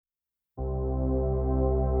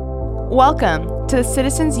Welcome to the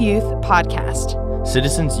Citizens Youth Podcast.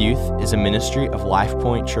 Citizens Youth is a ministry of Life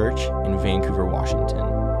Point Church in Vancouver,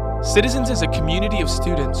 Washington. Citizens is a community of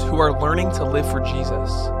students who are learning to live for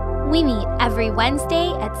Jesus. We meet every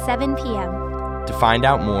Wednesday at 7 p.m. To find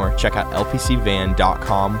out more, check out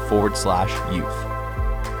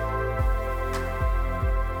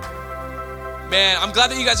lpcvan.com/youth. Man, I'm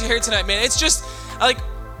glad that you guys are here tonight, man. It's just, like,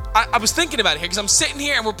 I was thinking about it here because I'm sitting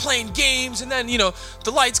here and we're playing games and then,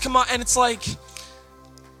 the lights come on and it's like,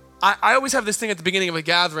 I always have this thing at the beginning of a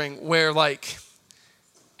gathering where, like,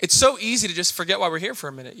 it's so easy to just forget why we're here for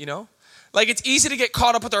a minute, Like, it's easy to get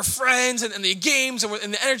caught up with our friends and the games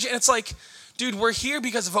and the energy. And it's like, dude, we're here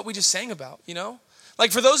because of what we just sang about,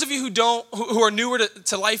 Like, for those of you who are newer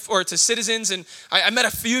to life or to Citizens, and I met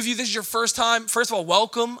a few of you, this is your first time. First of all,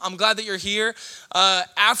 welcome. I'm glad that you're here.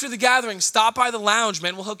 After the gathering, stop by the lounge,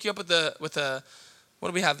 man. We'll hook you up with what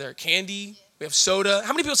do we have there? Candy. We have soda.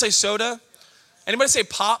 How many people say soda? Anybody say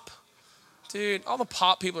pop? Dude, all the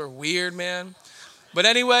pop people are weird, man. But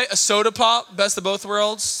anyway, a soda pop, best of both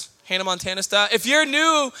worlds. Hannah Montana style. If you're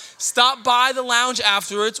new, stop by the lounge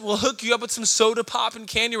afterwards. We'll hook you up with some soda pop and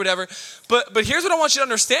candy or whatever. But here's what I want you to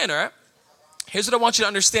understand, all right? Here's what I want you to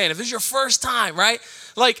understand. If this is your first time, right?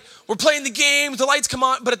 Like, we're playing the game, the lights come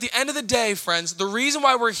on, but at the end of the day, friends, the reason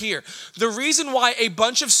why we're here, the reason why a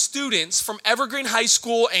bunch of students from Evergreen High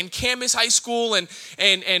School and Camas High School and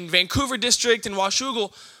Vancouver District and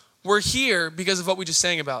Washougal, we're here because of what we just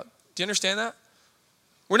sang about. Do you understand that?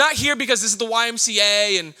 We're not here because this is the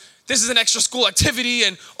YMCA and this is an extra school activity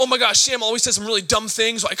and, oh my gosh, Sam always says some really dumb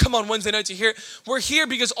things, so I come on Wednesday night to hear it. We're here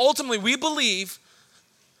because ultimately we believe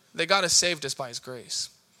that God has saved us by his grace.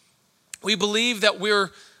 We believe that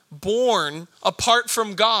we're born apart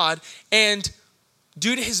from God, and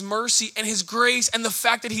due to his mercy and his grace and the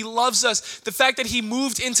fact that he loves us, the fact that he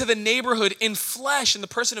moved into the neighborhood in flesh in the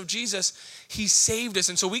person of Jesus, he saved us.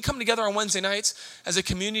 And so we come together on Wednesday nights as a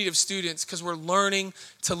community of students because we're learning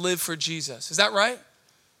to live for Jesus. Is that right?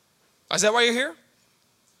 Is that why you're here?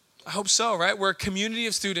 I hope so, right? We're a community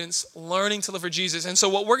of students learning to live for Jesus. And so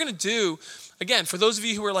what we're going to do, again, for those of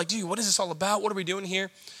you who are like, dude, what is this all about? What are we doing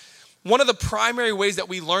here? One of the primary ways that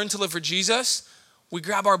we learn to live for Jesus, we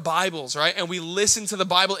grab our Bibles, right? And we listen to the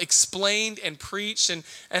Bible explained and preached and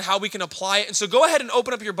how we can apply it. And so go ahead and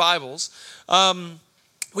open up your Bibles.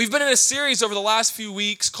 We've been in a series over the last few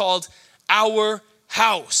weeks called Our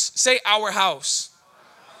House. Say Our House.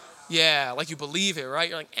 Yeah, like you believe it, right?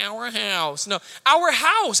 You're like, our house. No, our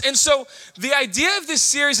house. And so the idea of this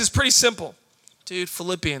series is pretty simple. Dude,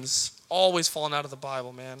 Philippians, always falling out of the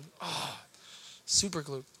Bible, man. Oh, super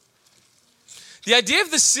glue. The idea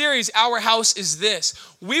of this series, Our House, is this.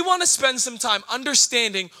 We want to spend some time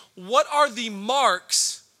understanding what are the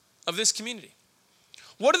marks of this community.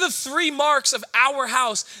 What are the 3 marks of our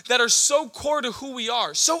house that are so core to who we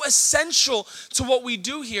are, so essential to what we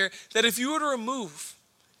do here, that if you were to remove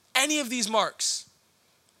any of these marks,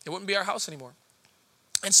 it wouldn't be our house anymore.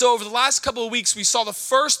 And so over the last couple of weeks, we saw the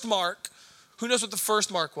first mark. Who knows what the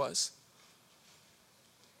first mark was?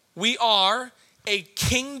 We are a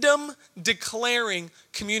kingdom-declaring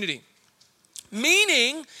community.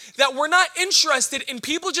 Meaning that we're not interested in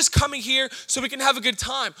people just coming here so we can have a good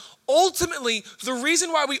time. Ultimately, the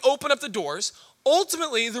reason why we open up the doors,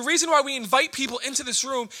 ultimately, the reason why we invite people into this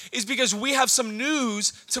room is because we have some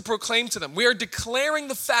news to proclaim to them. We are declaring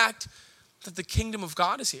the fact that the kingdom of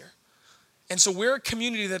God is here. And so we're a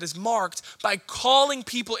community that is marked by calling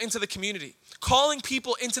people into the community, calling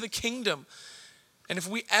people into the kingdom. And if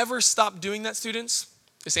we ever stop doing that, students,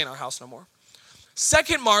 this ain't our house no more.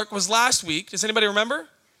 Second mark was last week. Does anybody remember?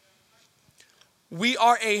 We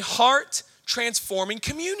are a heart-transforming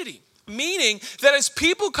community. Meaning that as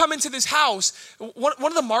people come into this house, one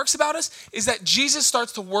of the marks about us is that Jesus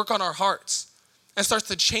starts to work on our hearts and starts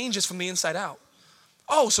to change us from the inside out.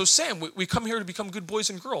 Oh, so Sam, we come here to become good boys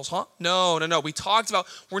and girls, huh? No. We talked about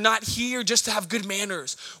we're not here just to have good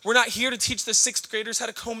manners. We're not here to teach the 6th graders how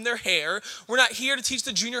to comb their hair. We're not here to teach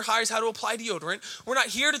the junior highs how to apply deodorant. We're not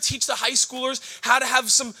here to teach the high schoolers how to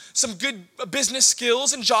have some good business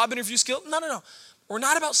skills and job interview skills. No. We're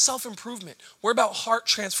not about self-improvement. We're about heart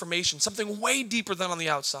transformation, something way deeper than on the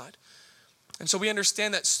outside. And so we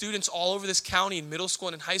understand that students all over this county in middle school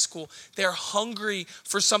and in high school, they're hungry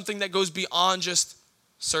for something that goes beyond just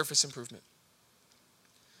surface improvement.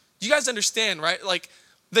 You guys understand, right? Like,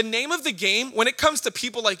 the name of the game, when it comes to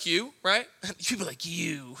people like you, right? People like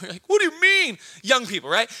you. You're like, what do you mean? Young people,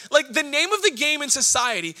 right? Like, the name of the game in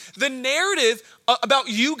society, the narrative about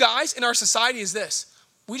you guys in our society is this.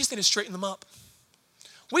 We just need to straighten them up.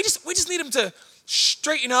 We just need them to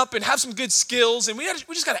straighten up and have some good skills, and we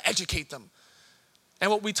just got to educate them. And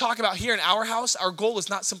what we talk about here in our house, our goal is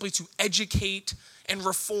not simply to educate and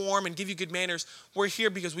reform and give you good manners. We're here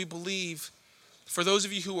because we believe, for those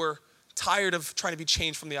of you who are tired of trying to be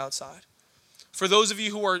changed from the outside, for those of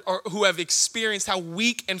you who have experienced how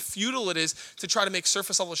weak and futile it is to try to make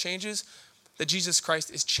surface level changes, that Jesus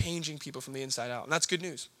Christ is changing people from the inside out. And that's good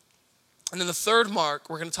news. And then the third mark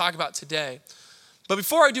we're going to talk about today. But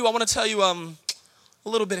before I do, I want to tell you a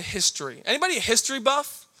little bit of history. Anybody a history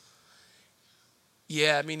buff?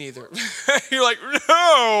 Yeah, me neither. You're like,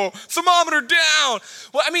 no, thermometer down.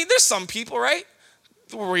 Well, I mean, there's some people, right?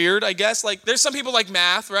 Weird, I guess. Like, there's some people like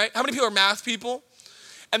math, right? How many people are math people?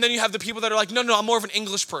 And then you have the people that are like, no, I'm more of an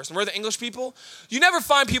English person. We're the English people. You never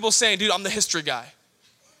find people saying, dude, I'm the history guy.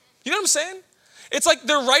 You know what I'm saying? It's like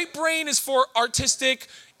their right brain is for artistic,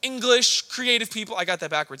 English, creative people. I got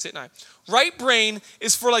that backwards, didn't I? Right brain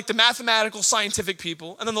is for like the mathematical, scientific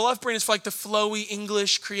people. And then the left brain is for like the flowy,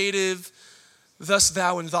 English, creative, thus,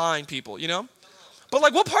 thou, and thine people, you know? But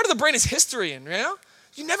like, what part of the brain is history in, you know?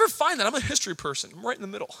 You never find that. I'm a history person. I'm right in the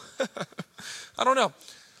middle. I don't know.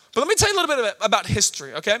 But let me tell you a little bit about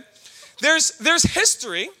history, okay? There's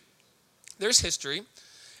history,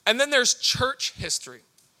 and then there's church history.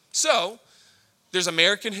 So, there's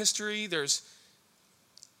American history, there's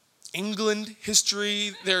England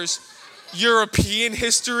history, there's European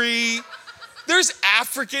history, there's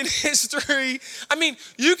African history. I mean,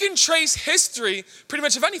 you can trace history pretty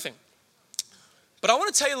much of anything. But I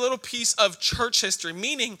want to tell you a little piece of church history,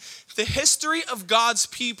 meaning the history of God's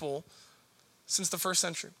people since the first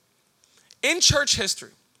century. In church history,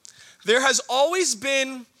 there has always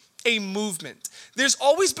been a movement. There's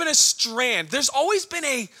always been a strand. There's always been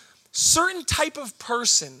a certain type of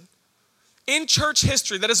person in church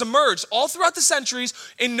history that has emerged all throughout the centuries,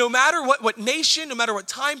 and no matter what nation, no matter what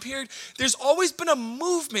time period, there's always been a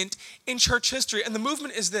movement in church history. And the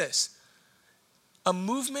movement is this: a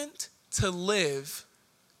movement to live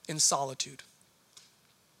in solitude.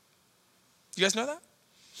 You guys know that?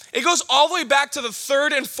 It goes all the way back to the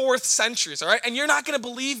 3rd and 4th centuries, all right? And you're not gonna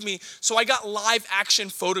believe me, so I got live action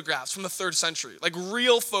photographs from the 3rd century, like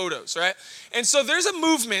real photos, right? And so there's a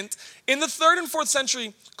movement in the 3rd and 4th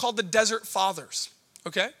century called the Desert Fathers,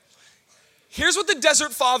 okay? Here's what the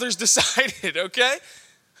Desert Fathers decided, okay?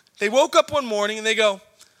 They woke up one morning and they go,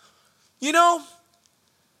 you know,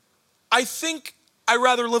 I think I'd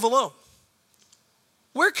rather live alone.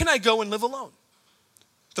 Where can I go and live alone?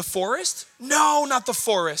 The forest? No, not the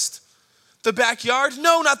forest. The backyard?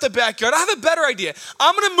 No, not the backyard. I have a better idea.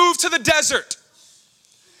 I'm gonna move to the desert.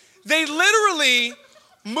 They literally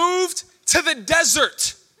moved to the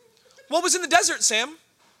desert. What was in the desert, Sam?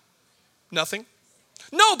 Nothing.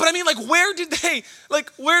 No, but I mean, like, where did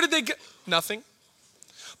they go? Nothing.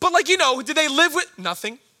 But like, you know, did they live with?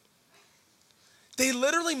 Nothing. They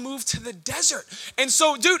literally moved to the desert. And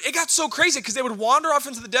so, dude, it got so crazy because they would wander off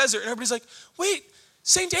into the desert and everybody's like, wait,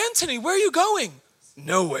 St. Anthony, where are you going?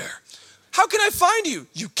 Nowhere. How can I find you?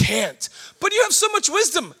 You can't. But you have so much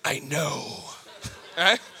wisdom. I know. All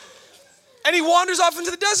right? And he wanders off into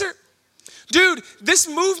the desert. Dude, this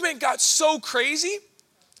movement got so crazy.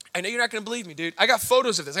 I know you're not going to believe me, dude. I got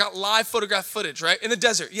photos of this. I got live photograph footage, right? In the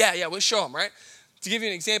desert. Yeah, we'll show them, right? To give you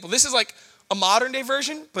an example, this is like a modern day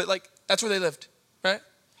version, but like that's where they lived, right?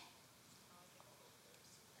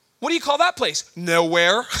 What do you call that place?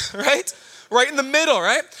 Nowhere, right? Right in the middle,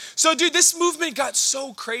 right? So dude, this movement got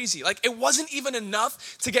so crazy. Like it wasn't even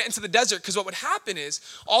enough to get into the desert, because what would happen is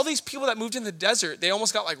all these people that moved in the desert, they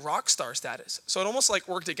almost got like rock star status. So it almost like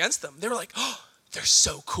worked against them. They were like, oh, they're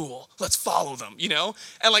so cool. Let's follow them, you know?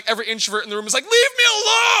 And like every introvert in the room was like, leave me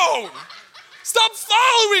alone. Stop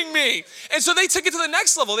following me. And so they took it to the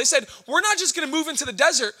next level. They said, we're not just gonna move into the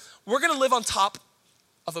desert, we're gonna live on top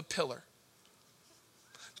of a pillar.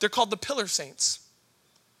 They're called the Pillar Saints.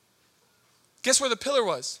 Guess where the pillar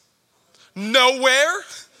was? Nowhere.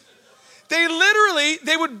 They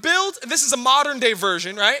would build, this is a modern day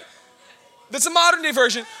version, right? That's a modern day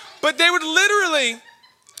version. But they would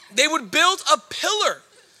build a pillar.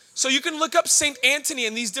 So you can look up St. Anthony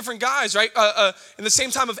and these different guys, right? In the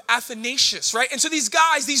same time of Athanasius, right? And so these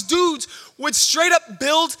guys, these dudes would straight up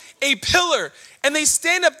build a pillar. And they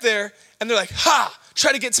stand up there and they're like, ha,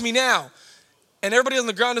 try to get to me now. And everybody on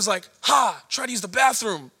the ground is like, ha, try to use the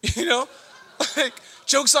bathroom, you know? Like,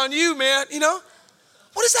 joke's on you, man, you know?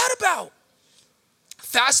 What is that about?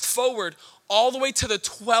 Fast forward all the way to the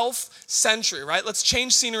 12th century, right? Let's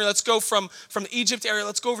change scenery. Let's go from the Egypt area.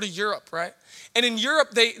 Let's go over to Europe, right? And in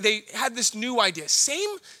Europe, they had this new idea.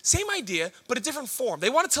 Same idea, but a different form.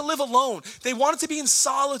 They wanted to live alone. They wanted to be in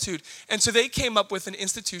solitude. And so they came up with an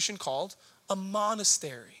institution called a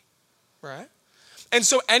monastery, right? And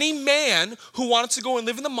so any man who wanted to go and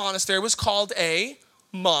live in the monastery was called a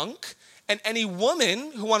monk. And any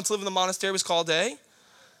woman who wanted to live in the monastery was called a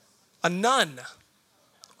nun.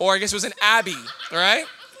 Or I guess it was an abbey, all right?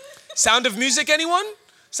 Sound of Music, anyone?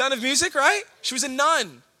 Sound of Music, right? She was a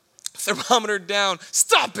nun. Thermometer down.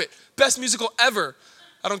 Stop it. Best musical ever.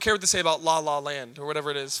 I don't care what they say about La La Land or whatever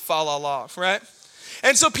it is. Fa la la, right?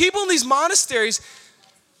 And so people in these monasteries,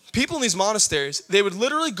 they would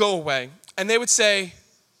literally go away and they would say,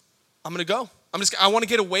 I'm going to go. I want to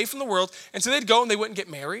get away from the world. And so they'd go and they wouldn't get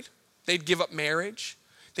married. They'd give up marriage.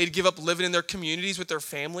 They'd give up living in their communities with their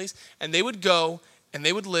families. And they would go and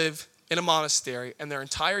they would live in a monastery, and their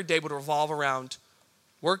entire day would revolve around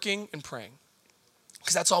working and praying.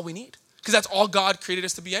 Because that's all we need. Because that's all God created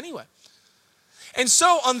us to be anyway. And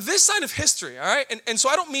so on this side of history, all right, and so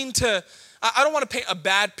I don't want to paint a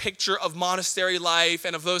bad picture of monastery life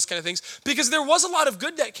and of those kind of things, because there was a lot of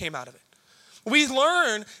good that came out of it. We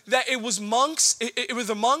learned that it was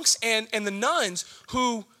the monks and the nuns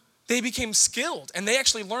who they became skilled, and they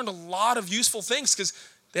actually learned a lot of useful things because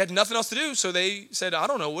they had nothing else to do. So they said, I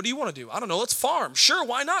don't know, what do you want to do? I don't know, let's farm. Sure,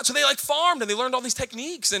 why not? So they farmed and they learned all these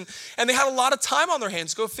techniques and they had a lot of time on their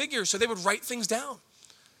hands, go figure. So they would write things down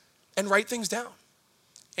and write things down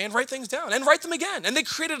and write things down and write them again. And they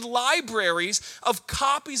created libraries of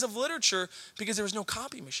copies of literature because there was no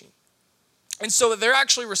copy machine. And so they're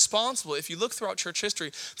actually responsible, if you look throughout church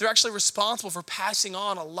history, they're actually responsible for passing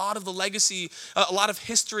on a lot of the legacy, a lot of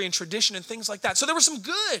history and tradition and things like that. So there was some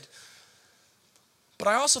good. But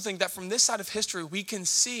I also think that from this side of history, we can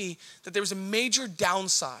see that there was a major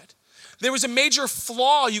downside. There was a major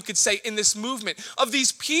flaw, you could say, in this movement of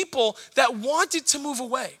these people that wanted to move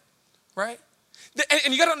away, right?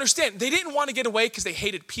 And you got to understand, they didn't want to get away because they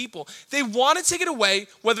hated people. They wanted to get away,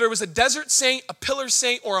 whether it was a desert saint, a pillar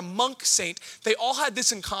saint, or a monk saint. They all had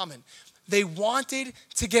this in common. They wanted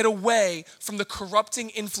to get away from the corrupting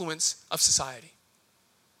influence of society.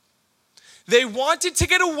 They wanted to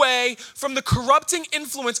get away from the corrupting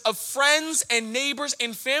influence of friends and neighbors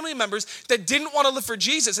and family members that didn't want to live for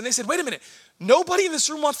Jesus. And they said, wait a minute, nobody in this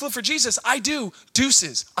room wants to live for Jesus. I do.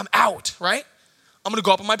 Deuces. I'm out, right? I'm going to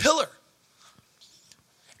go up on my pillar.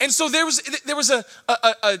 And so there was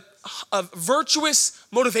a virtuous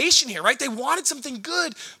motivation here, right? They wanted something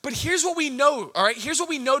good. But here's what we know, all right? Here's what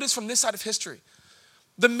we notice from this side of history.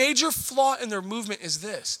 The major flaw in their movement is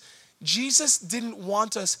this. Jesus didn't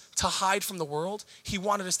want us to hide from the world. He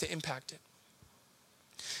wanted us to impact it.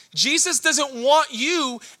 Jesus doesn't want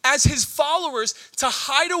you as his followers to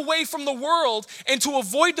hide away from the world and to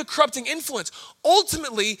avoid the corrupting influence.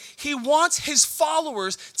 Ultimately, he wants his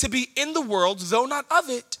followers to be in the world, though not of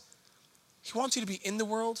it. He wants you to be in the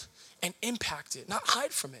world and impact it, not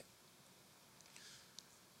hide from it.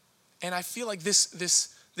 And I feel like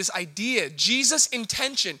this idea, Jesus'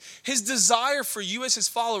 intention, his desire for you as his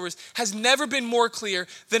followers has never been more clear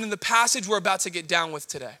than in the passage we're about to get down with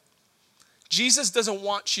today. Jesus doesn't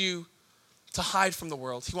want you to hide from the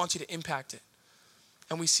world. He wants you to impact it.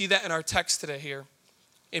 And we see that in our text today here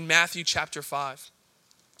in Matthew chapter 5.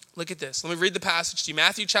 Look at this. Let me read the passage to you.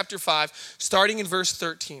 Matthew chapter 5, starting in verse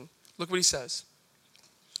 13. Look what he says.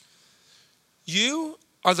 You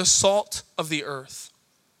are the salt of the earth.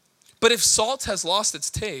 But if salt has lost its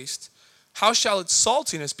taste, how shall its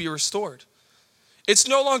saltiness be restored? It's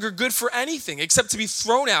no longer good for anything except to be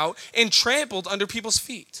thrown out and trampled under people's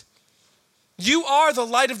feet. You are the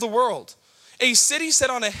light of the world. A city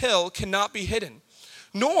set on a hill cannot be hidden,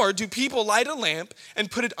 nor do people light a lamp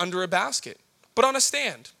and put it under a basket, but on a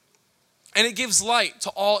stand, and it gives light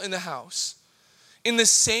to all in the house. In the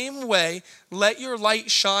same way, let your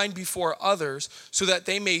light shine before others so that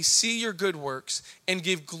they may see your good works and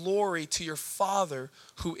give glory to your Father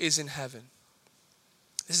who is in heaven.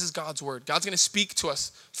 This is God's word. God's going to speak to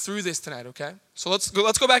us through this tonight, okay? So let's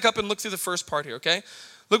go back up and look through the first part here, okay?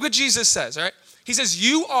 Look what Jesus says, all right? He says,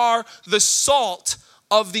 you are the salt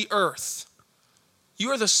of the earth. You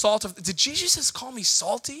are the salt of, did Jesus just call me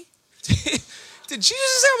salty? Did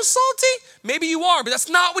Jesus say I'm salty? Maybe you are, but that's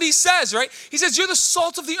not what he says, right? He says you're the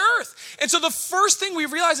salt of the earth. And so the first thing we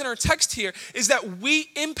realize in our text here is that we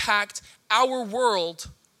impact our world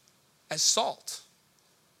as salt.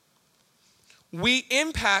 We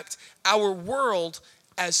impact our world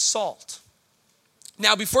as salt.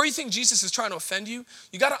 Now, before you think Jesus is trying to offend you,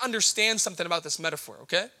 you got to understand something about this metaphor,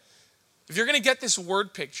 okay? If you're going to get this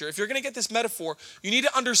word picture, if you're going to get this metaphor, you need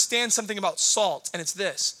to understand something about salt, and it's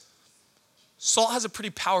this. Salt has a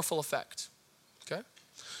pretty powerful effect, okay?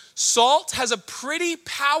 Salt has a pretty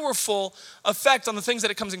powerful effect on the things that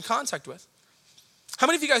it comes in contact with. How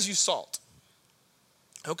many of you guys use salt?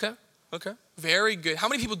 Okay. Very good. How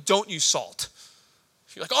many people don't use salt?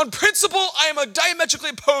 You're like, on principle, I am diametrically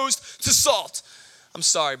opposed to salt. I'm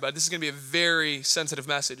sorry, but this is going to be a very sensitive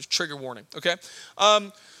message. Trigger warning, okay?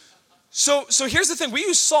 So here's the thing. We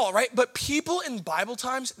use salt, right? But people in Bible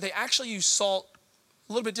times, they actually use salt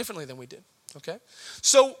a little bit differently than we did, okay?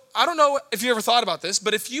 So I don't know if you ever thought about this,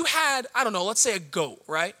 but if you had, I don't know, let's say a goat,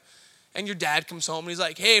 right? And your dad comes home and he's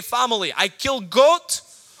like, hey, family, I kill goat.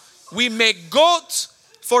 We make goat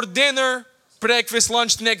for dinner, breakfast,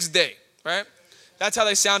 lunch the next day, right? That's how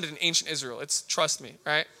they sounded in ancient Israel. Trust me,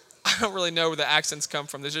 right? I don't really know where the accents come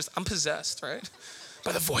from. I'm possessed, right?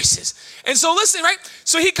 By the voices. And so listen, right?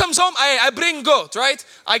 So he comes home, I bring goat, right?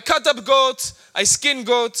 I cut up goat, I skin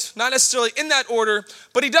goat, not necessarily in that order,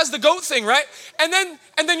 but he does the goat thing, right? And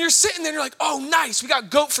then you're sitting there and you're like, oh, nice, we got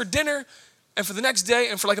goat for dinner and for the next day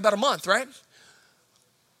and for like about a month, right?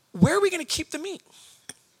 Where are we going to keep the meat?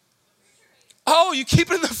 Oh, you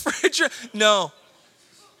keep it in the refrigerator? No.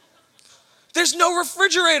 There's no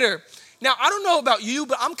refrigerator. Now, I don't know about you,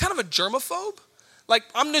 but I'm kind of a germaphobe. Like,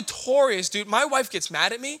 I'm notorious, dude. My wife gets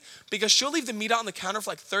mad at me because she'll leave the meat out on the counter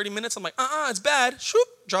for like 30 minutes. I'm like, it's bad. Shoop,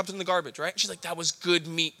 drops it in the garbage, right? She's like, that was good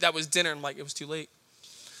meat. That was dinner. I'm like, it was too late.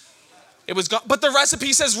 It was gone. But the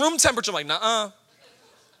recipe says room temperature. I'm like, nuh-uh.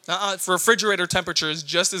 For refrigerator temperature is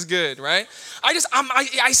just as good, right? I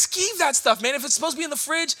skeeve that stuff, man. If it's supposed to be in the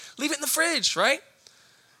fridge, leave it in the fridge, right?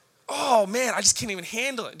 Oh, man, I just can't even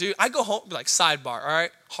handle it. Dude, I go home, like sidebar, all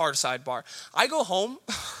right? Hard sidebar. I go home.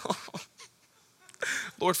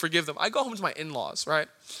 Lord, forgive them. I go home to my in-laws, right?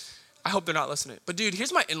 I hope they're not listening. But dude,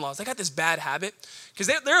 here's my in-laws. They got this bad habit because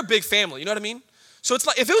they're a big family. You know what I mean? So it's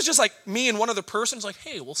like, if it was just like me and one other person, it's like,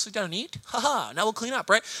 hey, we'll sit down and eat. Haha, now we'll clean up,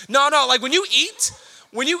 right? No, like when you eat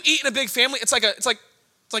in a big family, it's like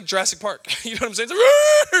Jurassic Park. You know what I'm saying?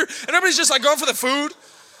 It's like, and everybody's just like going for the food.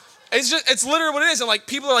 It's literally what it is. And like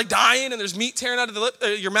people are like dying and there's meat tearing out of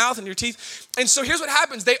your mouth and your teeth. And so here's what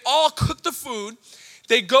happens. They all cook the food.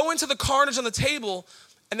 They go into the carnage on the table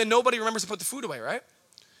and then nobody remembers to put the food away, right?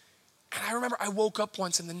 And I remember I woke up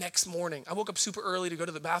once and the next morning, I woke up super early to go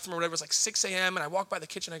to the bathroom or whatever. It was like 6 a.m. and I walked by the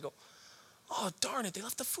kitchen. I go, oh, darn it. They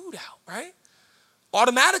left the food out, right?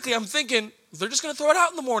 Automatically, I'm thinking, they're just going to throw it out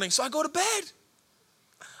in the morning. So I go to bed.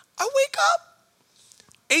 I wake up.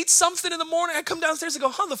 Ate something in the morning. I come downstairs and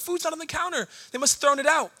go, the food's not on the counter. They must have thrown it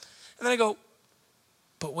out. And then I go,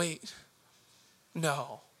 but wait,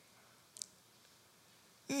 no,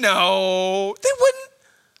 they wouldn't.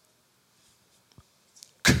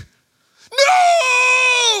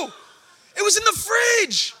 No, it was in the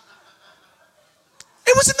fridge.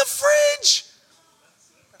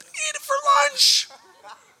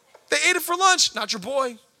 They ate it for lunch. Not your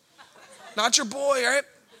boy, all right?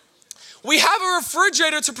 We have a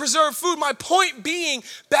refrigerator to preserve food. My point being,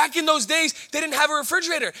 back in those days, they didn't have a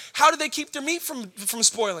refrigerator. How did they keep their meat from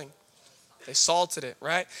spoiling? They salted it,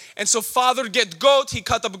 right? And so father get goat, he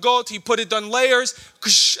cut up goat, he put it on layers,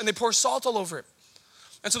 and they pour salt all over it.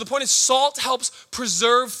 And so the point is, salt helps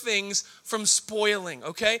preserve things from spoiling,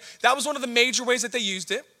 okay? That was one of the major ways that they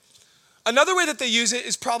used it. Another way that they use it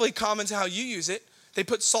is probably common to how you use it. They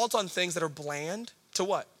put salt on things that are bland to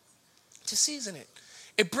what? To season it.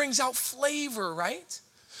 It brings out flavor, right?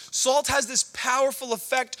 Salt has this powerful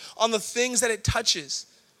effect on the things that it touches.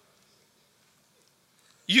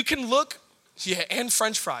 You can look, and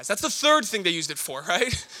French fries. That's the third thing they used it for,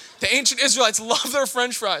 right? The ancient Israelites love their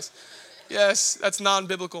French fries. Yes, that's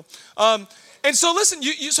non-biblical. And so listen,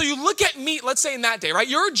 so you look at meat, let's say in that day, right?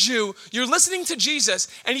 You're a Jew, you're listening to Jesus,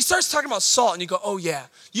 and he starts talking about salt, and you go, oh yeah.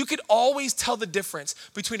 You could always tell the difference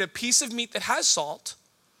between a piece of meat that has salt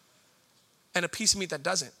and a piece of meat that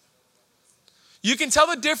doesn't. You can tell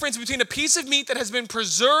the difference between a piece of meat that has been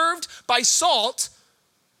preserved by salt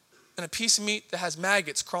and a piece of meat that has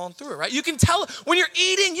maggots crawling through it, right? You can tell, when you're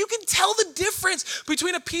eating, you can tell the difference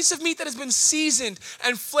between a piece of meat that has been seasoned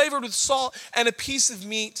and flavored with salt and a piece of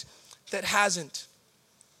meat that hasn't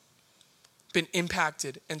been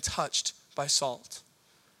impacted and touched by salt.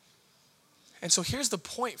 And so here's the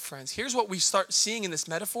point, friends. Here's what we start seeing in this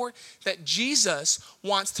metaphor, that Jesus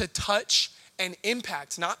wants to touch and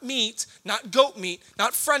impact, not meat, not goat meat,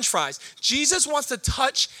 not French fries. Jesus wants to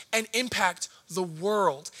touch and impact the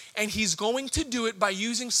world. And he's going to do it by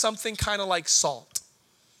using something kind of like salt,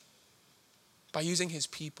 by using his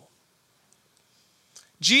people.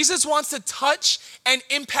 Jesus wants to touch and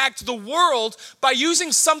impact the world by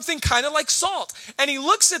using something kind of like salt. And he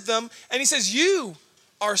looks at them and he says, you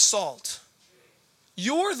are salt.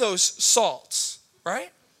 You're those salts,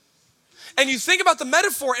 right? And you think about the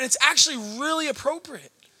metaphor and it's actually really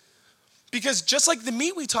appropriate. Because just like the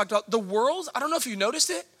meat we talked about, the world, I don't know if you noticed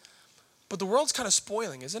it, but the world's kind of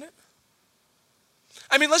spoiling, isn't it?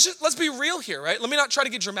 I mean, let's be real here, right? Let me not try to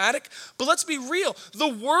get dramatic, but let's be real. The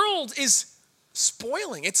world is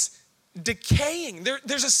spoiling. It's decaying.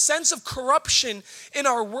 There's a sense of corruption in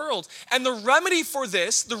our world. And the remedy for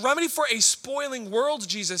this, the remedy for a spoiling world,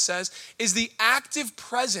 Jesus says, is the active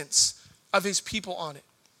presence of his people on it.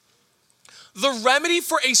 The remedy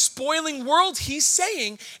for a spoiling world, he's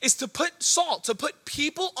saying, is to put salt, to put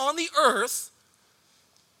people on the earth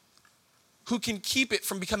who can keep it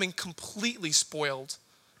from becoming completely spoiled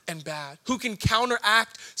and bad, who can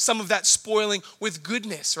counteract some of that spoiling with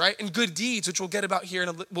goodness, right? And good deeds, which we'll get here in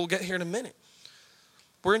a minute.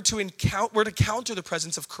 We're to counter the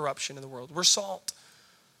presence of corruption in the world. We're salt.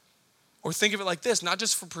 Or think of it like this, not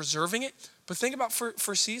just for preserving it, but think about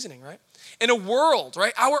for seasoning, right? In a world,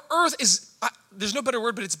 right? Our earth is, there's no better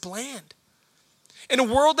word, but it's bland. In a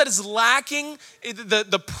world that is lacking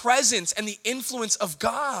the presence and the influence of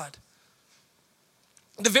God.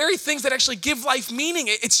 The very things that actually give life meaning,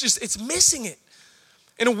 it's missing it.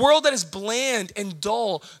 In a world that is bland and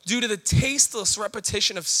dull due to the tasteless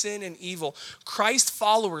repetition of sin and evil, Christ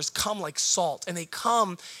followers come like salt, and they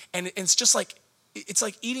come and it's just like, it's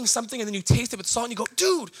like eating something and then you taste it with salt and you go,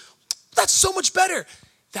 dude, that's so much better.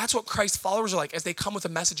 That's what Christ followers are like as they come with a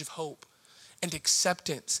message of hope and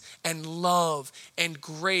acceptance and love and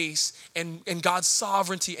grace and God's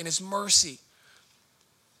sovereignty and his mercy.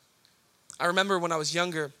 I remember when I was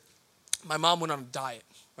younger, my mom went on a diet,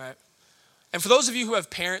 right? And for those of you who have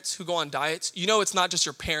parents who go on diets, you know it's not just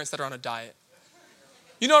your parents that are on a diet.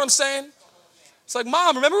 You know what I'm saying? It's like,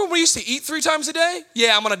 Mom, remember when we used to eat 3 times a day?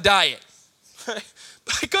 Yeah, I'm on a diet. But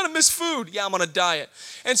I gotta miss food. Yeah, I'm on a diet.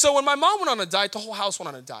 And so when my mom went on a diet, the whole house went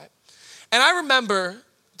on a diet. And I remember,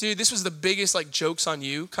 dude, this was the biggest like jokes on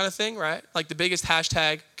you kind of thing, right? Like the biggest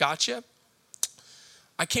hashtag gotcha.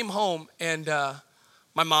 I came home and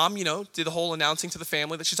my mom, did the whole announcing to the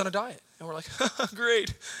family that she's on a diet. And we're like,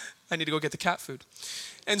 great. I need to go get the cat food.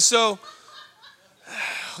 And so,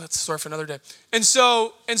 that's a story for another day. And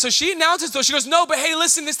so she announces though, she goes, no, but hey,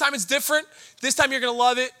 listen, this time it's different. This time you're gonna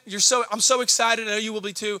love it. I'm so excited, I know you will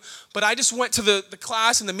be too. But I just went to the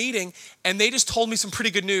class and the meeting and they just told me some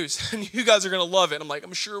pretty good news. And you guys are gonna love it. I'm like,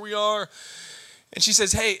 I'm sure we are. And she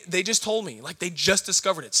says, hey, they just told me, like they just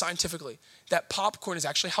discovered it scientifically, that popcorn is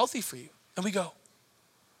actually healthy for you. And we go,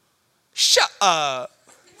 shut up,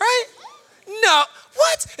 right? No,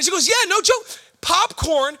 what? And she goes, yeah, no joke.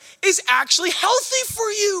 Popcorn is actually healthy for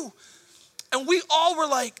you. And we all were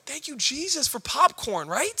like, thank you, Jesus, for popcorn,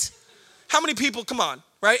 right? How many people, come on,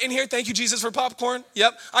 right? In here, thank you, Jesus, for popcorn.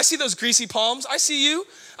 Yep, I see those greasy palms. I see you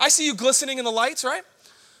glistening in the lights, right?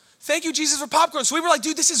 Thank you, Jesus, for popcorn. So we were like,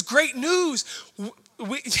 dude, this is great news.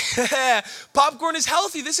 Popcorn is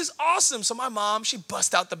healthy. This is awesome. So my mom, she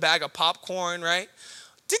bust out the bag of popcorn, right?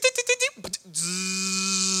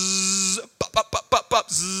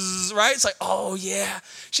 Right? It's like, oh yeah.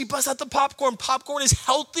 She busts out the popcorn. Popcorn is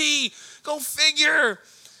healthy. Go figure.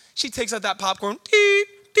 She takes out that popcorn.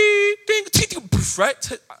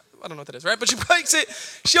 Right? I don't know what that is, right? But she breaks it.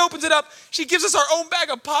 She opens it up. She gives us our own bag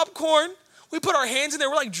of popcorn. We put our hands in there.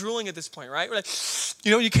 We're like drooling at this point, right? We're like,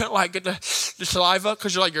 you can't like get the saliva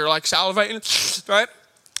because you're like salivating, right?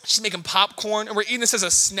 She's making popcorn and we're eating this as a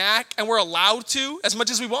snack and we're allowed to as much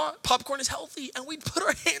as we want. Popcorn is healthy and we put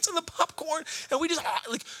our hands on the popcorn and we just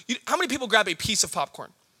how many people grab a piece of popcorn?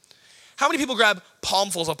 How many people grab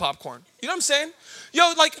palmfuls of popcorn? You know what I'm saying?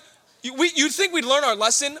 You'd think we'd learn our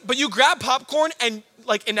lesson, but you grab popcorn and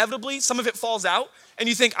like inevitably some of it falls out and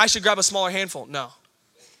you think I should grab a smaller handful. No.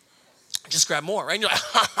 Just grab more, right? And you're like,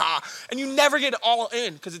 ha ha. And you never get it all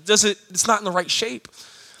in because it's not in the right shape.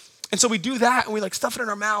 And so we do that and we like stuff it in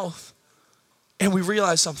our mouth and we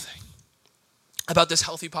realize something about this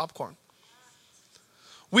healthy popcorn.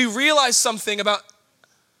 We realized something about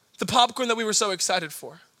the popcorn that we were so excited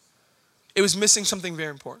for. It was missing something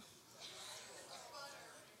very important.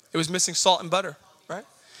 It was missing salt and butter, right?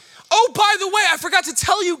 Oh, by the way, I forgot to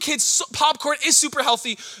tell you kids, popcorn is super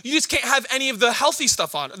healthy. You just can't have any of the healthy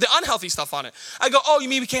stuff on it, the unhealthy stuff on it. I go, oh, you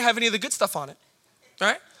mean we can't have any of the good stuff on it,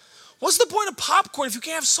 right? What's the point of popcorn if you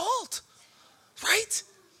can't have salt, right?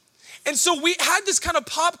 And so we had this kind of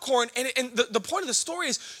popcorn, and the point of the story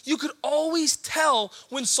is you could always tell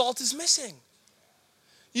when salt is missing.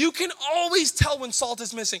 You can always tell when salt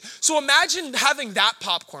is missing. So imagine having that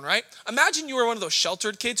popcorn, right? Imagine you were one of those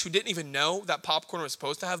sheltered kids who didn't even know that popcorn was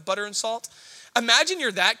supposed to have butter and salt. Imagine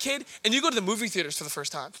you're that kid and you go to the movie theaters for the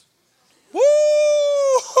first time. Woo!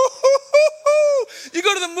 You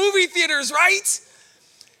go to the movie theaters, right?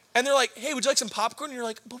 And they're like, hey, would you like some popcorn? And you're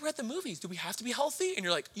like, but we're at the movies. Do we have to be healthy? And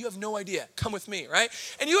you're like, you have no idea. Come with me, right?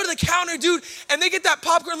 And you go to the counter, dude, and they get that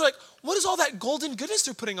popcorn. And they're like, what is all that golden goodness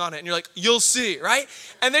they're putting on it? And you're like, you'll see, right?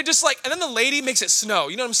 And they're just like, and then the lady makes it snow.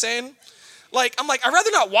 You know what I'm saying? Like, I'm like, I'd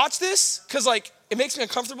rather not watch this because, like, it makes me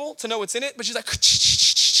uncomfortable to know what's in it. But she's like,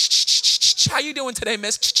 how you doing today,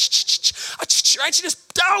 miss? Right? She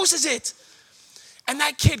just douses it. And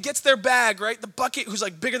that kid gets their bag, right? The bucket, who's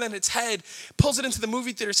like bigger than its head, pulls it into the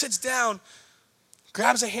movie theater, sits down,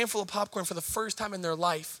 grabs a handful of popcorn for the first time in their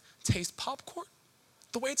life, tastes popcorn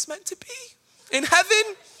the way it's meant to be in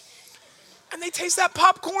heaven. And they taste that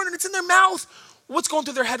popcorn and it's in their mouth. What's going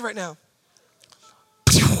through their head right now?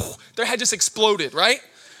 Their head just exploded, right?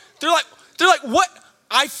 They're like, what?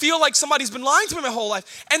 I feel like somebody's been lying to me my whole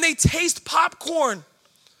life. And they taste popcorn.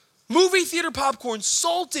 Movie theater popcorn,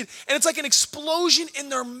 salted, and it's like an explosion in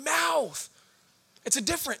their mouth. It's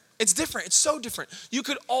different. It's so different. You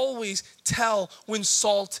could always tell when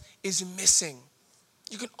salt is missing.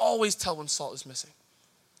 You can always tell when salt is missing.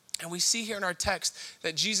 And we see here in our text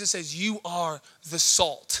that Jesus says, you are the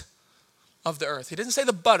salt of the earth. He doesn't say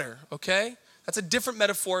the butter, okay? That's a different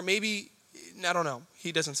metaphor. Maybe, I don't know.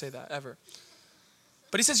 He doesn't say that ever.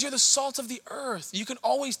 But he says, you're the salt of the earth. You can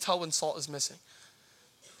always tell when salt is missing.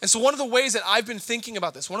 And so one of the ways that I've been thinking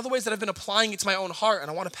about this, one of the ways that I've been applying it to my own heart, and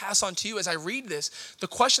I want to pass on to you as I read this, the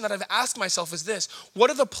question that I've asked myself is this: what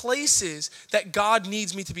are the places that God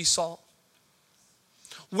needs me to be salt?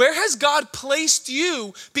 Where has God placed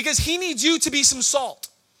you because he needs you to be some salt?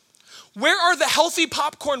 Where are the healthy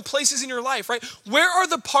popcorn places in your life, right? Where are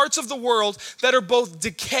the parts of the world that are both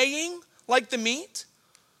decaying, like the meat,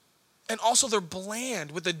 and also they're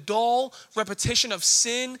bland with the dull repetition of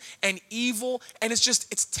sin and evil, and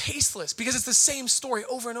it's tasteless because it's the same story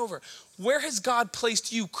over and over. Where has God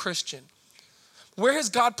placed you, Christian? Where has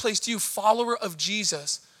God placed you, follower of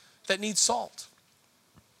Jesus, that needs salt?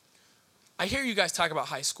 I hear you guys talk about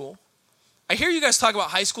high school. I hear you guys talk about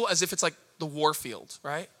high school as if it's like the war field,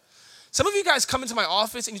 right? Some of you guys come into my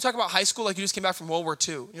office and you talk about high school like you just came back from World War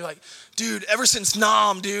II. You're like, dude, ever since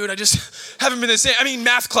Nam, dude, I just haven't been the same. I mean,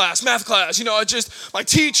 math class, you know, my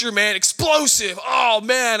teacher, man, explosive. Oh,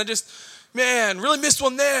 man, really missed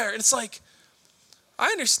one there. And it's like, I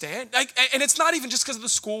understand. And it's not even just because of the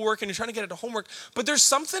schoolwork and you're trying to get it to homework, but there's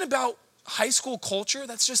something about high school culture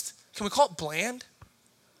that's just, can we call it bland?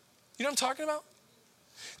 You know what I'm talking about?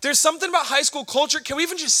 There's something about high school culture. Can we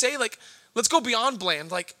even just say, like, let's go beyond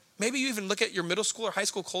bland, like, maybe you even look at your middle school or high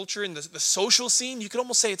school culture and the social scene, you could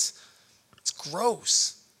almost say it's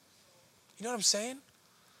gross. You know what I'm saying?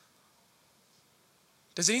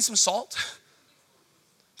 Does it need some salt?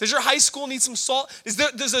 Does your high school need some salt?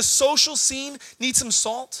 Does the social scene need some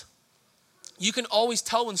salt? You can always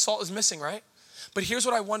tell when salt is missing, right? But here's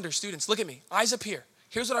what I wonder, students, look at me, eyes up here.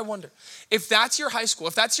 Here's what I wonder. If that's your high school,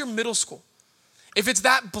 if that's your middle school, if it's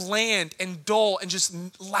that bland and dull and just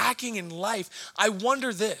lacking in life, I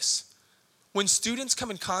wonder this: when students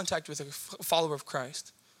come in contact with a follower of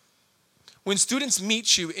Christ, when students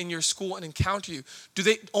meet you in your school and encounter you, do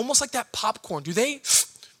they, almost like that popcorn, do they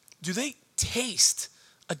taste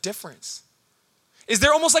a difference? Is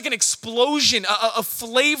there almost like an explosion, a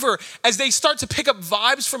flavor as they start to pick up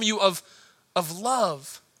vibes from you of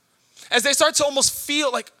love? As they start to almost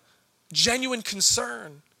feel like genuine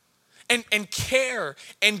concern and care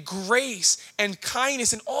and grace and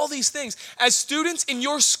kindness and all these things. As students in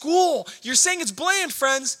your school, you're saying it's bland,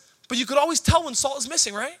 friends, but you could always tell when salt is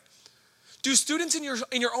missing, right? Do students in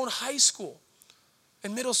your own high school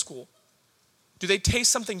and middle school, do they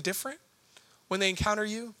taste something different when they encounter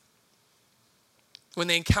you? When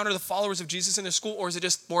they encounter the followers of Jesus in their school, or is it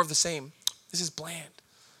just more of the same? This is bland.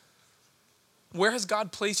 Where has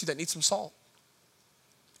God placed you that needs some salt?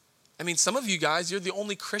 I mean, some of you guys, you're the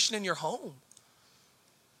only Christian in your home.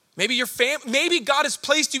 Maybe maybe God has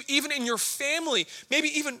placed you even in your family, maybe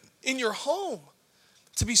even in your home,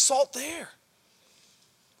 to be salt there.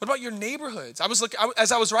 What about your neighborhoods?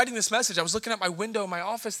 As I was writing this message, I was looking at my window in my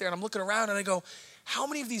office there, and I'm looking around and I go, how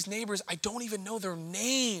many of these neighbors, I don't even know their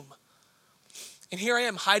name? And here I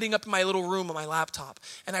am hiding up in my little room on my laptop.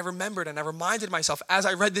 And I remembered and I reminded myself as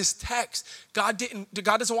I read this text, God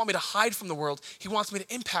doesn't want me to hide from the world. He wants me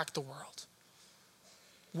to impact the world.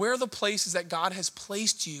 Where are the places that God has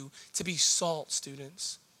placed you to be salt,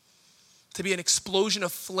 students? To be an explosion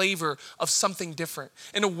of flavor of something different.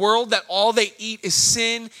 In a world that all they eat is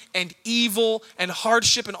sin and evil and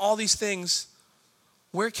hardship and all these things,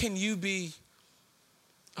 where can you be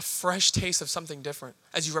a fresh taste of something different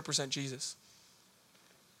as you represent Jesus?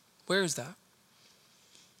 Where is that?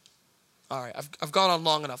 All right, I've gone on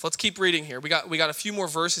long enough. Let's keep reading here. We got a few more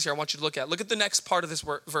verses here I want you to look at. Look at the next part of this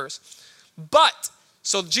verse. But,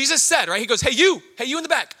 so Jesus said, right? He goes, hey you in the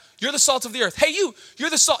back. You're the salt of the earth. Hey you're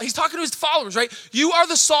the salt. He's talking to his followers, right? You are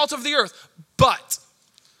the salt of the earth. But,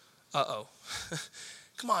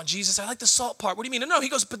 come on, Jesus, I like the salt part. What do you mean? No, he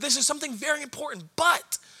goes, but this is something very important.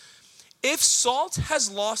 But, if salt has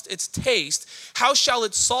lost its taste, how shall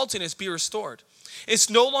its saltiness be restored?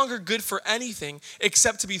 It's no longer good for anything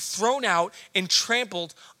except to be thrown out and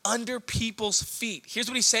trampled under people's feet. Here's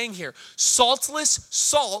what he's saying here. Saltless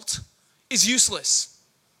salt is useless.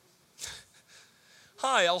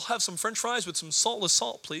 Hi, I'll have some French fries with some saltless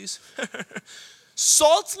salt, please.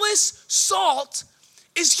 Saltless salt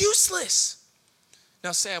is useless.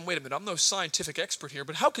 Now, Sam, wait a minute. I'm no scientific expert here,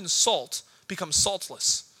 but how can salt become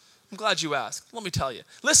saltless? I'm glad you asked. Let me tell you.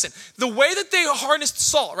 Listen, the way that they harnessed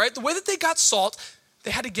salt, right? The way that they got salt,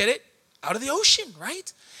 they had to get it out of the ocean,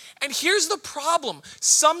 right? And here's the problem.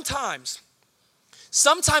 Sometimes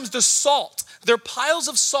the salt, their piles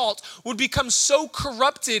of salt would become so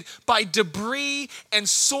corrupted by debris and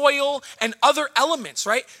soil and other elements,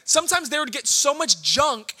 right? Sometimes they would get so much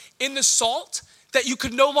junk in the salt that you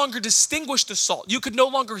could no longer distinguish the salt. You could no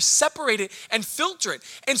longer separate it and filter it.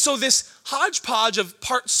 And so this hodgepodge of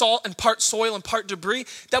part salt and part soil and part debris,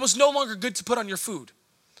 that was no longer good to put on your food.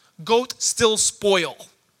 Goat still spoil,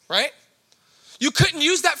 right? You couldn't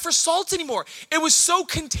use that for salt anymore. It was so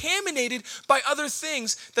contaminated by other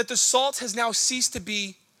things that the salt has now ceased to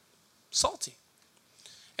be salty.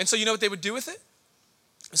 And so you know what they would do with it?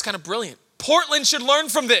 It's kind of brilliant. Portland should learn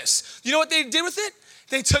from this. You know what they did with it?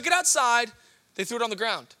 They took it outside, they threw it on the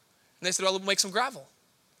ground, and they said, well, we'll make some gravel.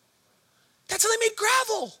 That's how they made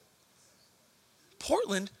gravel.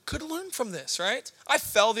 Portland could learn from this, right? I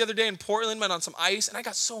fell the other day in Portland, went on some ice, and I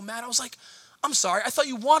got so mad. I was like, I'm sorry. I thought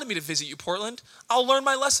you wanted me to visit you, Portland. I'll learn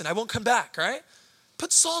my lesson. I won't come back, right?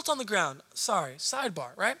 Put salt on the ground. Sorry, sidebar,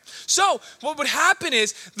 right? So what would happen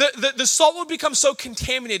is the salt would become so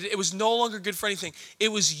contaminated, it was no longer good for anything.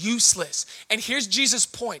 It was useless. And here's Jesus'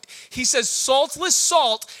 point. He says saltless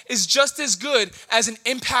salt is just as good as an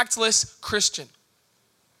impactless Christian.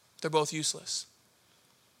 They're both useless.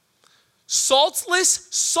 Saltless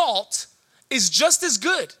salt is just as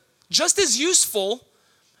good, just as useful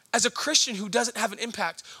as a Christian who doesn't have an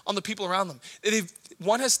impact on the people around them.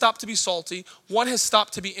 One has stopped to be salty, one has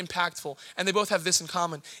stopped to be impactful, and they both have this in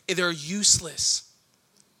common. They're useless.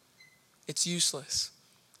 It's useless.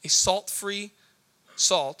 A salt-free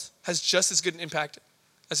salt has just as good an impact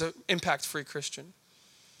as an impact-free Christian.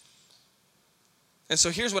 And so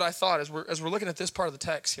here's what I thought as we're looking at this part of the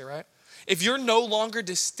text here, right? If you're no longer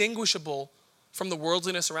distinguishable from the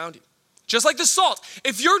worldliness around you, just like the salt,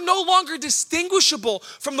 if you're no longer distinguishable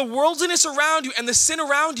from the worldliness around you and the sin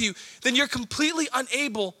around you, then you're completely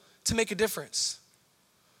unable to make a difference.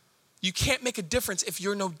 You can't make a difference if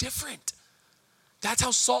you're no different. That's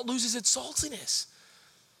how salt loses its saltiness.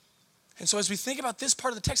 And so as we think about this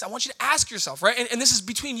part of the text, I want you to ask yourself, right? And this is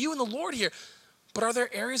between you and the Lord here, but are there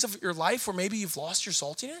areas of your life where maybe you've lost your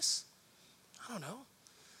saltiness? I don't know.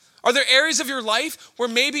 Are there areas of your life where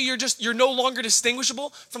maybe you're no longer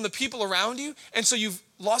distinguishable from the people around you, and so you've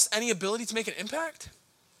lost any ability to make an impact?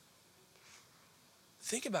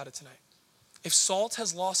 Think about it tonight. If salt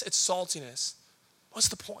has lost its saltiness, what's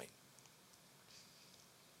the point?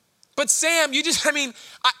 But Sam,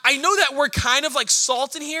 I know that we're kind of like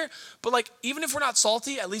salt in here, but like even if we're not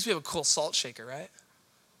salty, at least we have a cool salt shaker, right?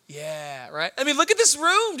 Yeah, right? Look at this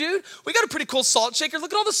room, dude. We got a pretty cool salt shaker.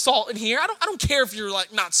 Look at all the salt in here. I don't care if you're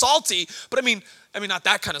like not salty, but not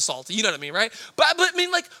that kind of salty. You know what I mean, right? But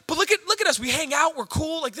look at us. We hang out. We're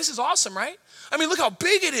cool. Like this is awesome, right? Look how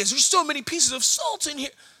big it is. There's so many pieces of salt in here.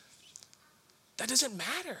 That doesn't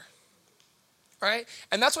matter, right?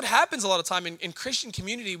 And that's what happens a lot of time in Christian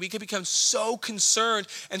community. We can become so concerned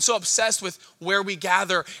and so obsessed with where we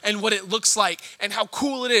gather and what it looks like and how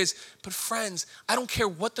cool it is. But friends, I don't care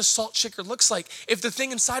what the salt shaker looks like. If the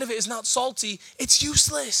thing inside of it is not salty, it's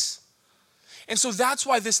useless. And so that's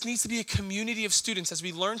why this needs to be a community of students. As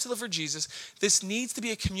we learn to live for Jesus, this needs to be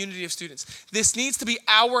a community of students. This needs to be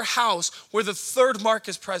our house where the third mark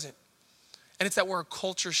is present. And it's that we're a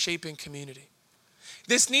culture-shaping community.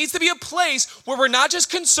 This needs to be a place where we're not just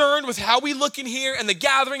concerned with how we look in here and the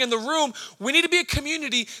gathering and the room. We need to be a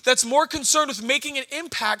community that's more concerned with making an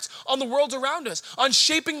impact on the world around us, on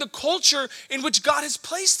shaping the culture in which God has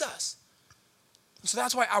placed us. And so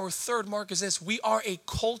that's why our third mark is this. We are a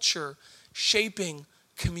culture-shaping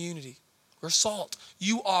community. We're salt.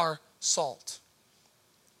 You are salt.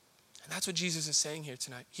 And that's what Jesus is saying here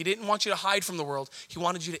tonight. He didn't want you to hide from the world. He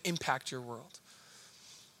wanted you to impact your world.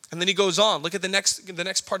 And then he goes on. Look at the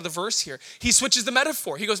next part of the verse here. He switches the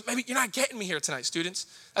metaphor. He goes, maybe you're not getting me here tonight, students.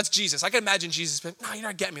 That's Jesus. I can imagine Jesus being, no, you're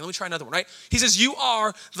not getting me. Let me try another one, right? He says, you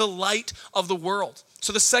are the light of the world.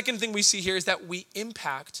 So the second thing we see here is that we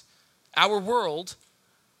impact our world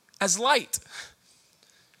as light.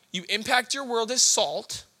 You impact your world as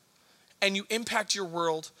salt, and you impact your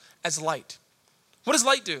world as light. What does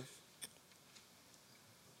light do?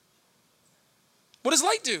 What does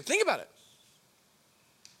light do? Think about it.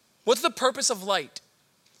 What's the purpose of light?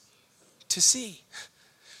 To see,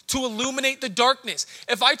 to illuminate the darkness.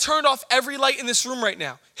 If I turned off every light in this room right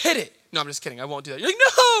now, hit it. No, I'm just kidding. I won't do that. You're like,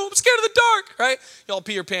 no, I'm scared of the dark, right? Y'all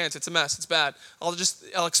pee your pants. It's a mess. It's bad.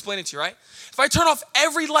 I'll explain it to you, right? If I turn off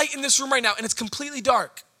every light in this room right now and it's completely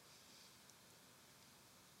dark,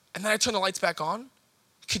 and then I turn the lights back on,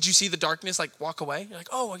 could you see the darkness like walk away? You're like,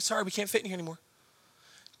 oh, sorry, we can't fit in here anymore.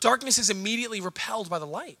 Darkness is immediately repelled by the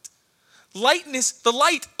light. The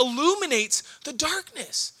light illuminates the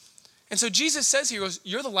darkness. And so Jesus says here, he goes,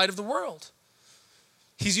 you're the light of the world.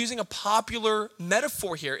 He's using a popular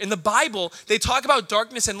metaphor here. In the Bible, they talk about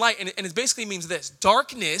darkness and light, and it basically means this.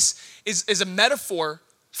 Darkness is a metaphor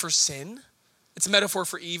for sin. It's a metaphor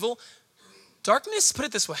for evil. Darkness, put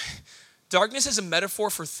it this way, darkness is a metaphor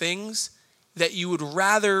for things that you would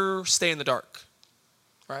rather stay in the dark,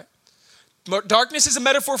 right? Darkness is a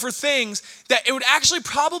metaphor for things that it would actually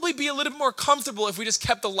probably be a little bit more comfortable if we just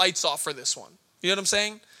kept the lights off for this one. You know what I'm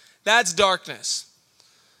saying? That's darkness.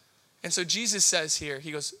 And so Jesus says here,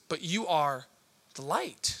 he goes, but you are the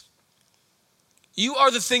light. You are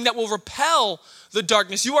the thing that will repel the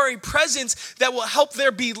darkness. You are a presence that will help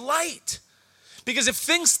there be light. Because if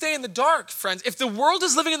things stay in the dark, friends, if the world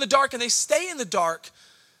is living in the dark and they stay in the dark,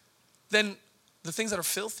 then the things that are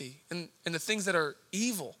filthy and the things that are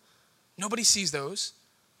evil, nobody sees those.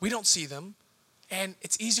 We don't see them. And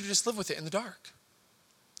it's easy to just live with it in the dark.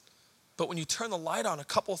 But when you turn the light on, a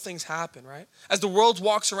couple of things happen, right? As the world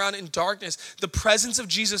walks around in darkness, the presence of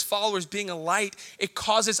Jesus' followers being a light, it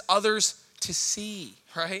causes others to see,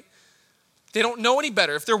 right? They don't know any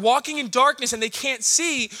better. If they're walking in darkness and they can't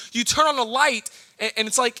see, you turn on the light, and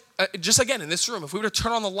it's like, just again in this room, if we were to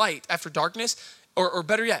turn on the light after darkness, or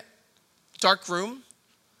better yet, dark room,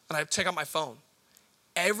 and I take out my phone,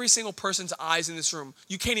 every single person's eyes in this room,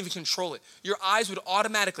 you can't even control it. Your eyes would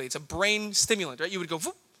automatically, it's a brain stimulant, right? You would go,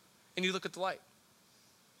 whoop, and you look at the light.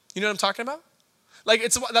 You know what I'm talking about? Like,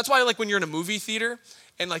 that's why, like, when you're in a movie theater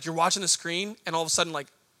and like you're watching the screen and all of a sudden, like,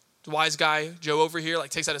 the wise guy, Joe over here,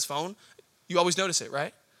 like takes out his phone, you always notice it,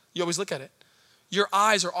 right? You always look at it. Your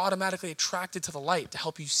eyes are automatically attracted to the light to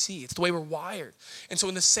help you see. It's the way we're wired. And so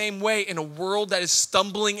in the same way, in a world that is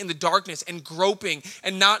stumbling in the darkness and groping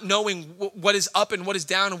and not knowing what is up and what is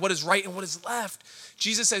down and what is right and what is left,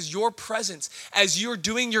 Jesus says, your presence, as you're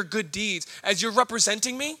doing your good deeds, as you're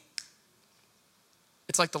representing me,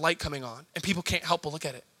 it's like the light coming on, and people can't help but look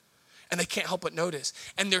at it, and they can't help but notice,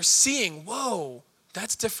 and they're seeing, whoa,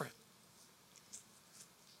 that's different.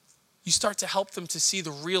 You start to help them to see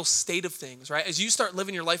the real state of things, right? As you start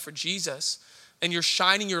living your life for Jesus, and you're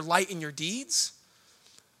shining your light in your deeds,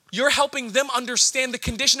 you're helping them understand the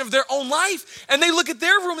condition of their own life, and they look at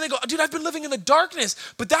their room and they go, dude, I've been living in the darkness,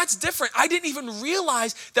 but that's different. I didn't even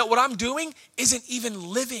realize that what I'm doing isn't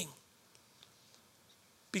even living.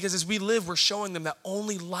 Because as we live, we're showing them that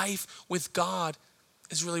only life with God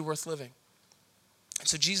is really worth living. And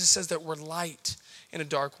so Jesus says that we're light in a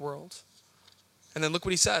dark world. And then look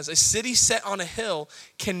what he says. A city set on a hill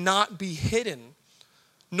cannot be hidden,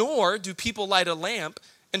 nor do people light a lamp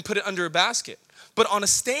and put it under a basket, but on a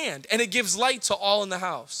stand, and it gives light to all in the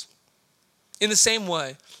house. In the same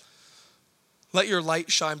way, let your light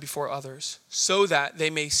shine before others, so that they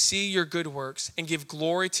may see your good works and give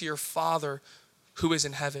glory to your Father who is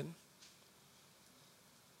in heaven.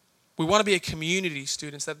 We want to be a community,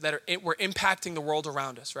 students, we're impacting the world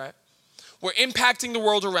around us, right? We're impacting the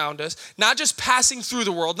world around us, not just passing through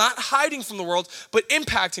the world, not hiding from the world, but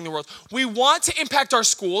impacting the world. We want to impact our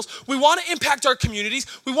schools. We want to impact our communities.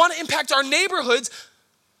 We want to impact our neighborhoods.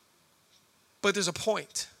 But there's a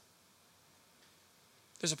point.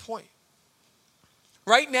 There's a point.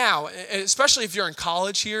 Right now, especially if you're in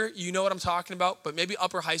college here, you know what I'm talking about, but maybe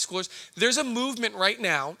upper high schoolers, there's a movement right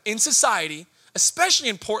now in society, especially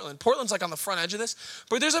in Portland. Portland's like on the front edge of this,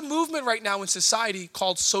 but there's a movement right now in society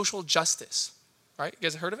called social justice, right? You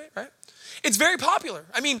guys have heard of it, right? It's very popular.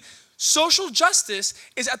 I mean, social justice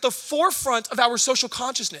is at the forefront of our social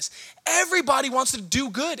consciousness. Everybody wants to do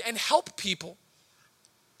good and help people.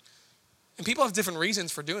 And people have different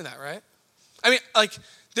reasons for doing that, right? I mean, like,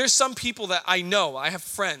 there's some people that I know, I have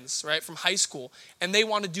friends, right, from high school, and they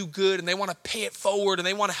want to do good, and they want to pay it forward, and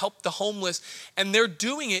they want to help the homeless, and they're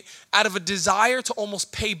doing it out of a desire to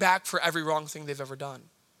almost pay back for every wrong thing they've ever done.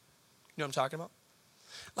 You know what I'm talking about?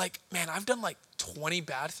 Like, man, I've done like 20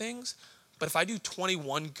 bad things, but if I do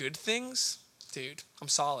 21 good things, dude, I'm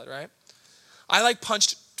solid, right? I like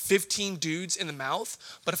punched 15 dudes in the mouth,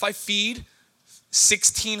 but if I feed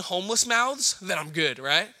 16 homeless mouths, then I'm good,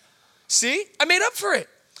 right? See, I made up for it.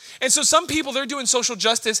 And so some people, they're doing social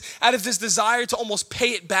justice out of this desire to almost pay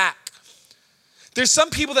it back. There's some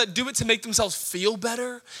people that do it to make themselves feel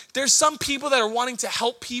better. There's some people that are wanting to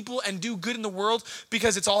help people and do good in the world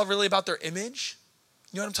because it's all really about their image.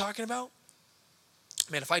 You know what I'm talking about?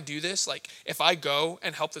 Man, if I do this, like if I go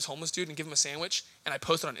and help this homeless dude and give him a sandwich and I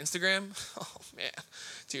post it on Instagram, oh man,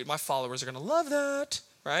 dude, my followers are gonna love that,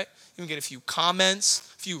 right? You can get a few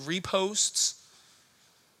comments, a few reposts.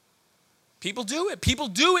 People do it. People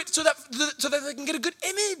do it so that they can get a good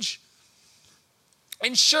image.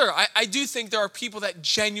 And sure, I do think there are people that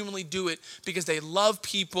genuinely do it because they love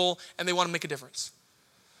people and they want to make a difference.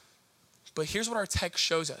 But here's what our text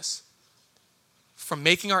shows us. From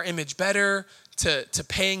making our image better, to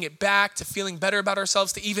paying it back, to feeling better about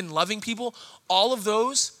ourselves, to even loving people, all of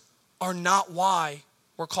those are not why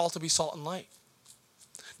we're called to be salt and light.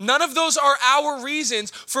 None of those are our reasons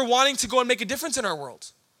for wanting to go and make a difference in our world.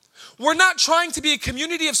 We're not trying to be a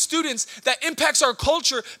community of students that impacts our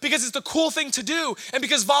culture because it's the cool thing to do and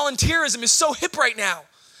because volunteerism is so hip right now.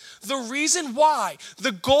 The reason why,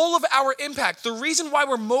 the goal of our impact, the reason why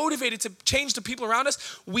we're motivated to change the people around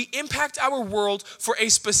us, we impact our world for a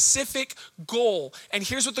specific goal. And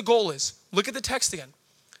here's what the goal is. Look at the text again.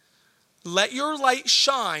 Let your light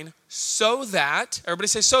shine so that, everybody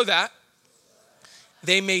say so that,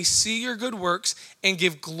 they may see your good works and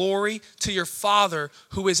give glory to your Father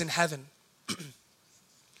who is in heaven.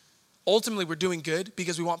 Ultimately, we're doing good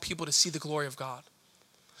because we want people to see the glory of God.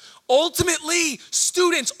 Ultimately,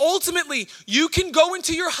 students, you can go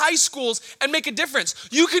into your high schools and make a difference.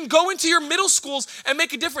 You can go into your middle schools and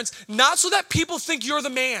make a difference. Not so that people think you're the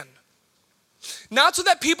man. Not so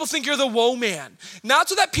that people think you're the woe man. Not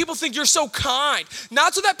so that people think you're so kind.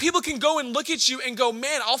 Not so that people can go and look at you and go,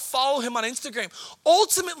 man, I'll follow him on Instagram.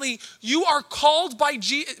 Ultimately, you are called by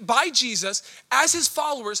Jesus as his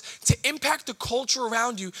followers to impact the culture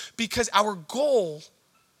around you because our goal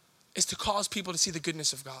is to cause people to see the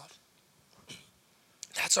goodness of God.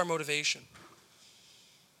 That's our motivation.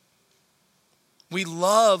 We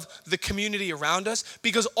love the community around us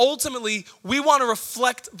because ultimately we want to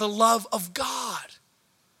reflect the love of God.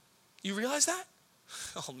 You realize that?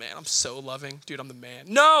 Oh man, I'm so loving. Dude, I'm the man.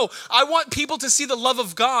 No, I want people to see the love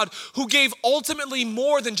of God who gave ultimately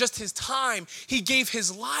more than just his time. He gave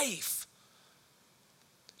his life.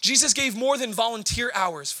 Jesus gave more than volunteer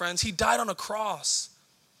hours, friends. He died on a cross.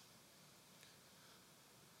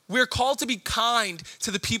 We're called to be kind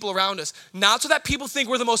to the people around us, not so that people think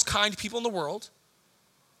we're the most kind people in the world.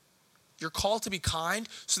 You're called to be kind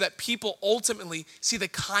so that people ultimately see the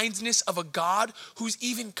kindness of a God who's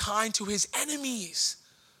even kind to his enemies.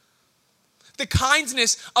 The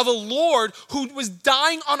kindness of a Lord who was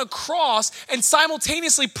dying on a cross and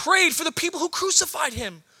simultaneously prayed for the people who crucified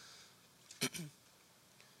him.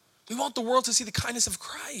 We want the world to see the kindness of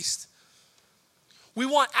Christ. We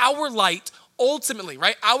want our light ultimately,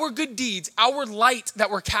 right? Our good deeds, our light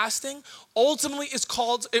that we're casting ultimately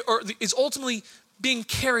is ultimately being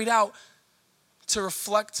carried out to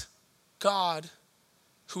reflect God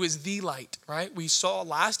who is the light, right? We saw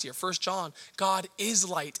last year, 1 John, God is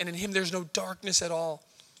light and in him there's no darkness at all.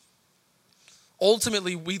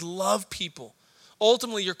 Ultimately, we love people.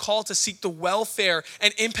 Ultimately, you're called to seek the welfare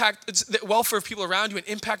and impact the welfare of people around you and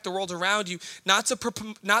impact the world around you, not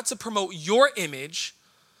to promote your image,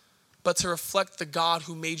 but to reflect the God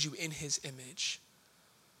who made you in his image.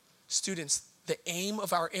 Students, the aim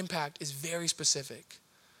of our impact is very specific.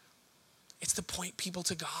 It's to point people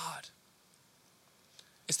to God.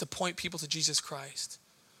 It's to point people to Jesus Christ.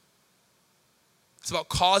 It's about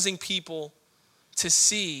causing people to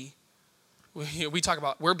see. We talk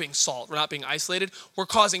about we're being salt, we're not being isolated. We're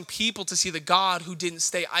causing people to see the God who didn't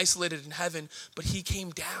stay isolated in heaven, but he came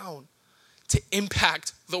down to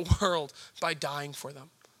impact the world by dying for them.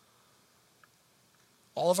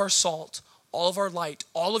 All of our salt, all of our light,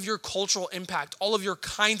 all of your cultural impact, all of your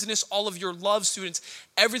kindness, all of your love, students,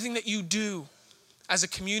 everything that you do as a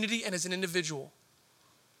community and as an individual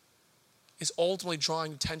is ultimately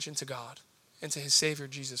drawing attention to God and to his Savior,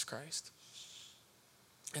 Jesus Christ.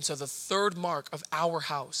 And so the third mark of our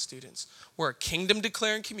house, students, we're a kingdom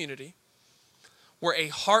declaring community. we're a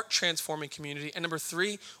heart transforming community. And number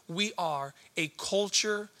 3, we are a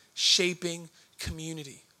culture shaping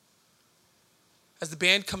community. As the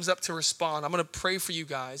band comes up to respond, I'm going to pray for you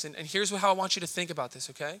guys. And here's how I want you to think about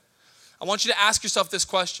this, okay? I want you to ask yourself this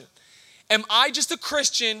question. Am I just a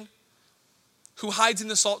Christian who hides in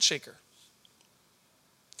the salt shaker?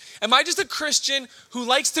 Am I just a Christian who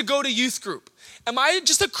likes to go to youth group? Am I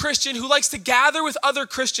just a Christian who likes to gather with other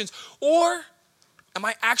Christians? Or am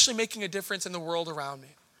I actually making a difference in the world around me?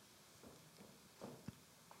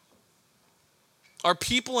 Are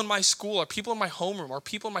people in my school, are people in my homeroom, are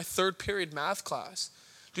people in my 3rd period math class,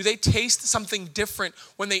 do they taste something different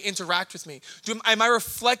when they interact with me? Am I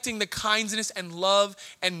reflecting the kindness and love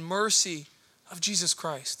and mercy of Jesus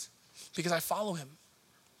Christ? Because I follow him.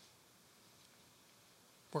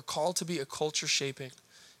 We're called to be a culture-shaping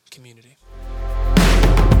community.